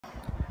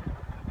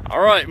All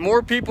right,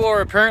 more people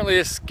are apparently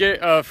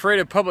afraid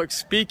of public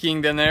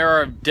speaking than they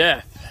are of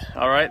death.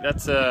 All right,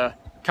 that's a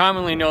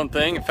commonly known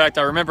thing. In fact,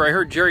 I remember I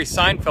heard Jerry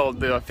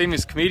Seinfeld, the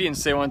famous comedian,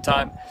 say one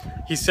time,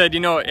 he said, you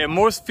know, at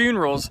most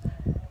funerals,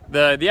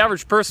 the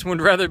average person would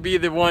rather be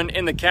the one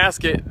in the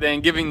casket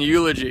than giving the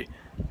eulogy,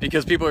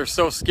 because people are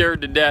so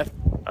scared to death,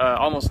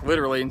 almost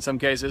literally in some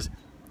cases,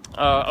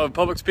 of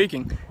public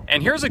speaking.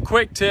 And here's a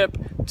quick tip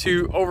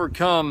to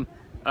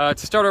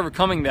start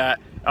overcoming that.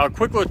 A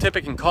quick little tip,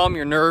 it can calm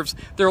your nerves.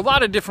 There are a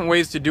lot of different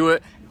ways to do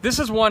it. This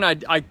is one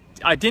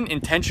I didn't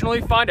intentionally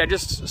find. I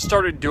just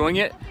started doing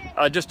it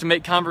just to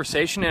make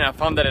conversation, and I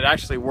found that it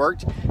actually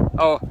worked.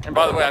 Oh, and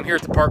by the way, I'm here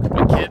at the park with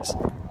my kids.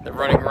 They're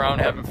running around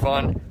having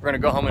fun. We're gonna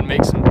go home and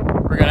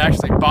we're gonna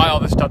actually buy all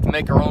this stuff to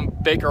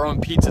bake our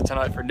own pizza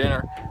tonight for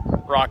dinner.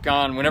 Rock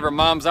on. Whenever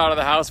mom's out of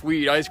the house,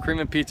 we eat ice cream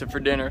and pizza for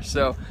dinner.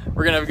 So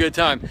we're gonna have a good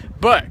time.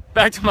 But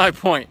back to my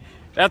point.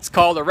 That's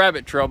called a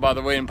rabbit trail, by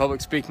the way, in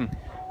public speaking.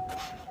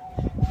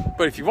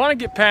 But if you want to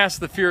get past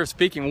the fear of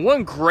speaking,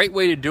 one great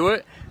way to do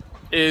it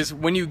is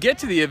when you get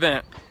to the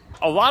event,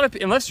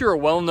 unless you're a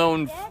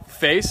well-known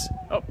face,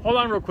 oh, hold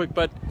on real quick,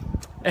 bud.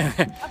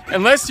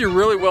 Unless you're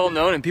really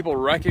well-known and people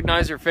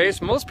recognize your face,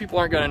 most people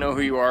aren't going to know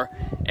who you are.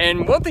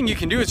 And one thing you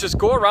can do is just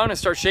go around and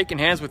start shaking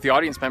hands with the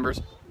audience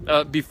members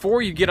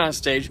before you get on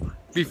stage,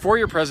 before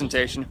your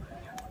presentation.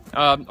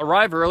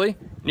 Arrive early,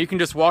 and you can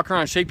just walk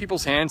around and shake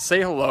people's hands,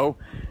 say hello,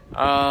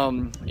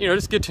 you know,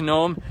 just get to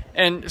know them.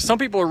 And some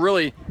people are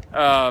really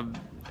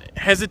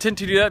hesitant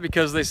to do that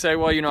because they say,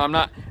 well, you know, I'm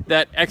not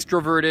that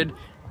extroverted,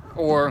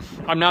 or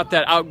I'm not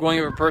that outgoing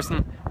of a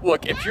person.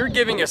 Look, if you're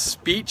giving a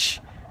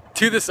speech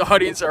to this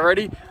audience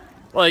already,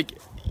 like,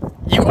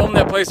 you own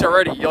that place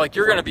already. You're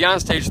going to be on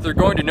stage, they're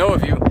going to know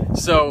of you.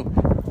 So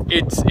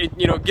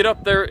you know, get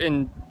up there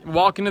and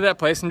walk into that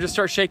place and just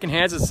start shaking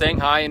hands and saying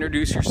hi,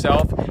 introduce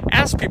yourself,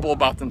 ask people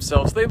about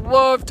themselves. They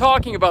love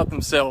talking about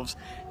themselves.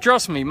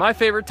 Trust me, my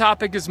favorite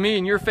topic is me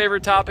and your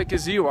favorite topic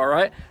is you, all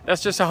right?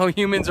 That's just how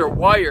humans are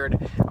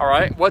wired, all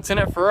right? What's in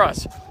it for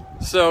us?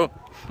 So,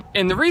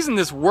 and the reason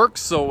this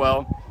works so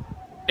well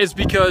is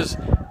because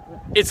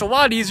it's a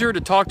lot easier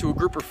to talk to a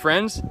group of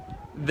friends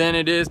than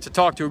it is to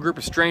talk to a group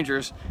of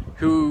strangers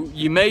who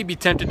you may be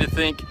tempted to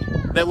think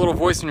that little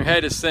voice in your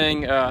head is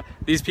saying,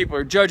 these people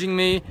are judging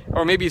me,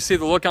 or maybe you see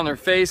the look on their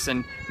face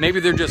and maybe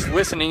they're just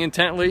listening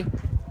intently,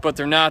 but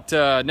they're not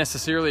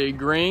necessarily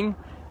agreeing.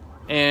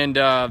 And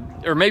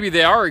or maybe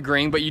they are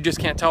agreeing, but you just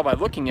can't tell by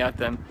looking at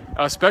them,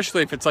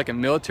 especially if it's like a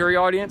military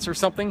audience or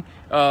something.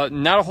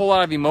 Not a whole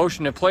lot of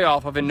emotion to play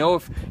off of and know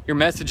if your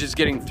message is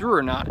getting through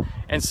or not.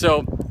 And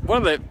so one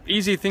of the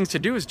easy things to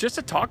do is just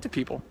to talk to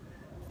people.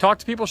 Talk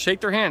to people,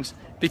 shake their hands.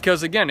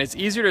 Because again, it's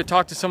easier to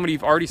talk to somebody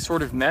you've already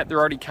sort of met, they're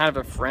already kind of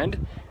a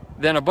friend,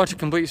 than a bunch of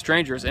complete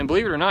strangers. And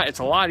believe it or not, it's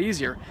a lot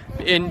easier.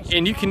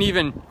 And you can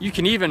even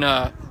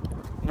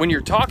when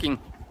you're talking,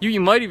 you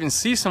might even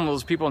see some of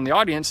those people in the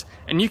audience,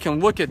 and you can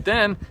look at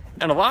them,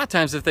 and a lot of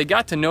times if they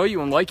got to know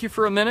you and like you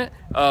for a minute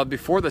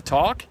before the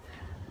talk,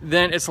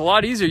 then it's a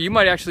lot easier. You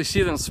might actually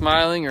see them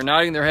smiling or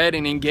nodding their head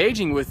and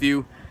engaging with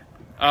you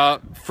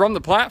from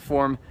the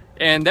platform,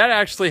 and that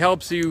actually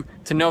helps you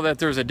to know that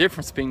there's a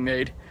difference being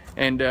made.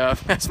 And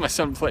that's my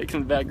son Blake in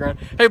the background.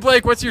 Hey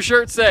Blake, what's your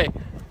shirt say?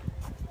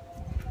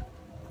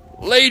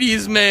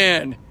 Ladies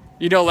man.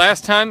 You know,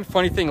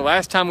 funny thing,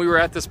 last time we were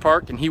at this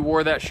park and he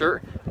wore that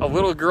shirt, a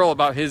little girl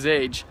about his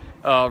age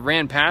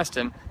ran past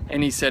him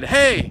and he said,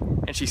 hey,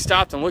 and she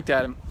stopped and looked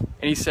at him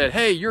and he said,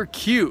 hey, you're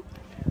cute.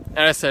 And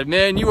I said,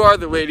 man, you are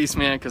the ladies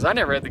man, because I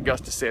never had the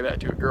guts to say that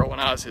to a girl when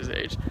I was his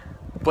age.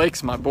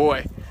 Blake's my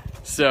boy.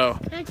 So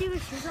can I take my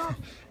shoes off?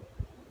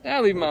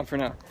 I'll leave them on for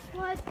now.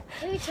 What?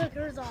 They took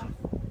yours off.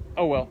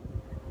 Oh well.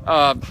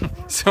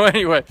 So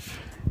anyway,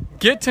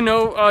 get to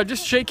know,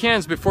 just shake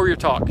hands before your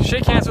talk.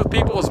 Shake hands with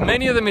people, as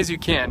many of them as you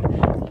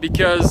can,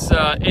 because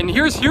and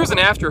here's an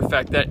after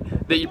effect that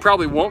you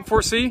probably won't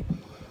foresee.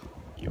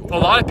 A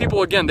lot of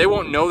people, again, they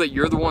won't know that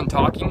you're the one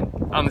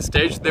talking on the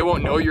stage. They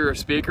won't know you're a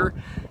speaker,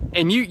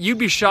 and you'd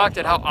be shocked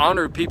at how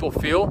honored people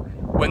feel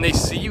when they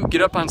see you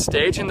get up on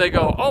stage and they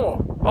go,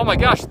 oh my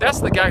gosh, that's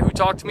the guy who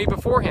talked to me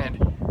beforehand.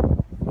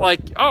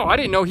 Like, oh, I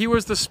didn't know he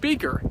was the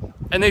speaker.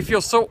 And they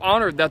feel so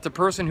honored that the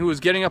person who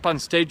was getting up on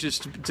stage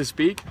to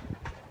speak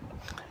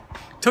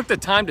took the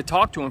time to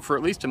talk to him for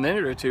at least a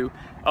minute or two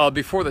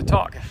before the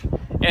talk.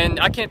 And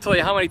I can't tell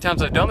you how many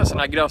times I've done this, and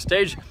I get off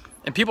stage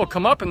and people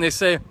come up and they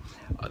say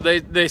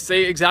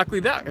exactly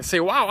that. They say,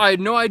 wow, I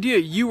had no idea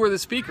you were the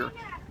speaker.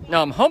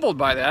 Now I'm humbled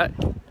by that.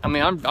 I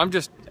mean, I'm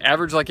just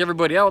average like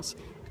everybody else.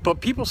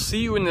 But people see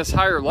you in this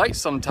higher light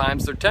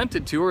sometimes. They're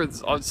tempted to,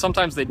 or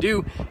sometimes they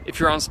do, if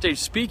you're on stage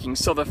speaking.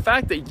 So the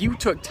fact that you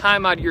took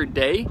time out of your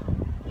day,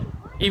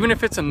 even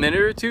if it's a minute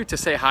or two, to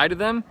say hi to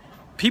them,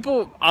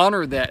 people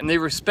honor that and they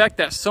respect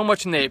that so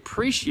much and they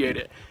appreciate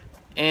it.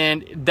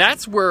 And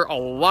that's where a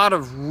lot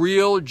of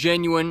real,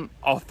 genuine,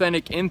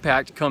 authentic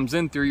impact comes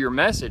in through your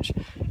message.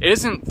 It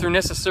isn't through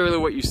necessarily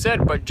what you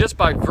said, but just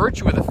by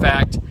virtue of the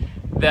fact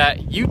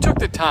that you took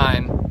the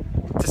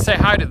time to say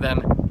hi to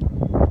them,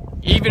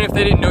 even if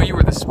they didn't know you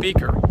were the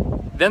speaker.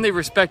 then they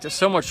respect it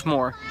so much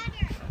more.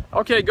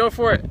 Okay, go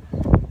for it.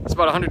 It's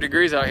about 100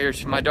 degrees out here.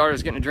 My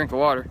daughter's getting a drink of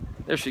water.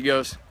 There she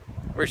goes.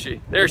 Where's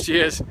she? There she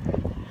is.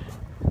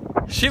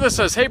 Sheila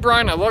says, hey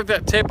Brian, I love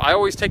that tip. I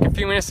always take a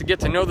few minutes to get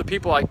to know the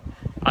people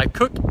I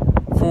cook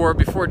for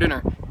before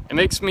dinner. It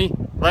makes me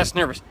less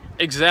nervous.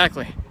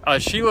 Exactly.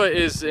 Sheila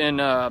is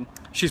in,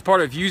 she's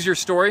part of Use Your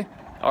Story.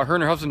 Her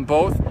and her husband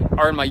both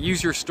are in my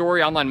Use Your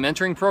Story online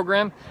mentoring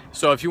program.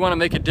 So if you want to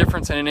make a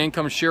difference in an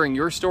income sharing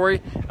your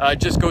story,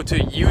 just go to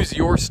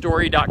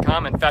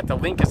useyourstory.com. In fact, the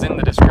link is in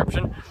the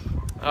description.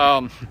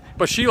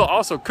 But Sheila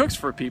also cooks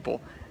for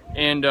people,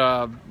 and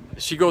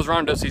she goes around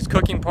and does these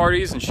cooking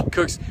parties, and she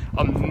cooks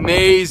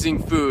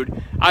amazing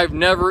food. I've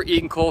never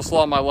eaten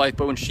coleslaw in my life,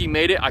 but when she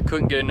made it, I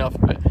couldn't get enough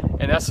of it.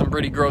 And that's some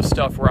pretty gross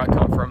stuff where I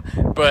come from.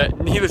 But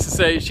needless to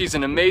say, she's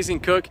an amazing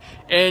cook.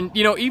 And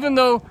you know, even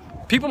though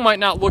people might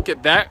not look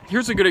at that,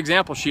 here's a good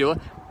example, Sheila.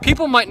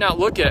 People might not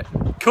look at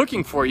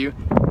cooking for you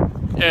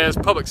as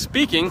public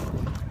speaking,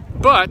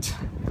 but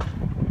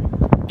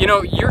you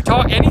know,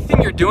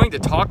 anything you're doing to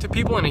talk to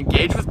people and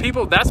engage with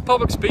people, that's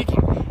public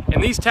speaking.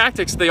 And these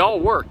tactics, they all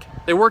work.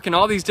 They work in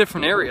all these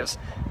different areas.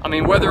 I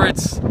mean, whether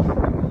it's,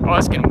 oh,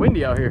 it's getting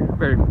windy out here.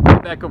 Better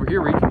get back over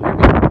here where you can hear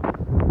me.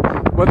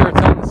 Whether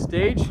it's on the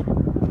stage,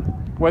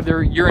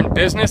 whether you're in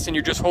business and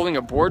you're just holding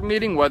a board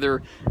meeting,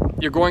 whether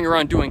you're going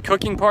around doing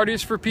cooking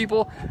parties for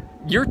people,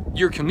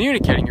 you're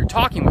communicating, you're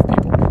talking with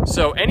people.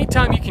 So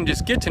anytime you can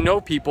just get to know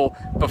people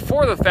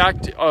before the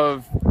fact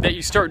of that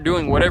you start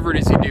doing whatever it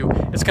is you do,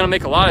 it's going to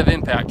make a lot of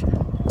impact.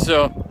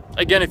 So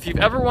again, if you've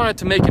ever wanted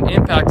to make an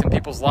impact in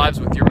people's lives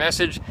with your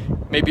message,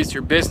 maybe it's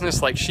your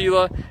business like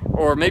Sheila,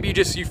 or maybe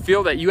you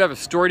feel that you have a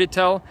story to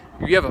tell,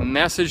 or you have a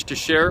message to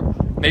share.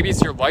 Maybe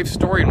it's your life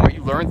story and what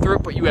you learned through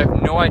it, but you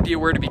have no idea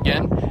where to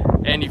begin,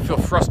 and you feel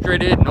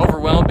frustrated and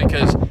overwhelmed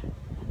because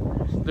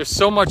there's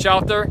so much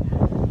out there,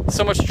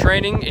 so much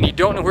training, and you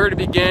don't know where to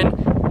begin,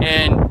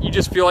 and you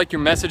just feel like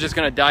your message is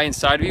going to die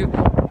inside of you.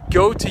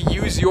 Go to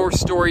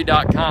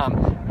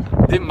useyourstory.com.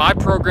 My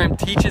program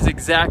teaches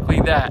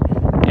exactly that.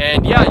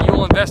 And yeah,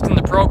 you'll invest in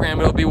the program.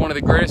 It'll be one of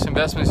the greatest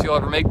investments you'll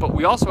ever make, but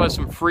we also have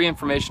some free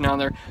information on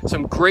there,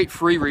 some great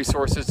free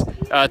resources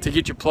to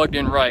get you plugged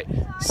in right.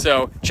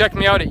 So check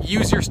me out at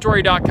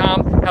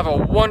useyourstory.com. Have a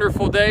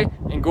wonderful day,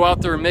 and go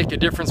out there and make a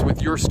difference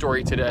with your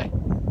story today.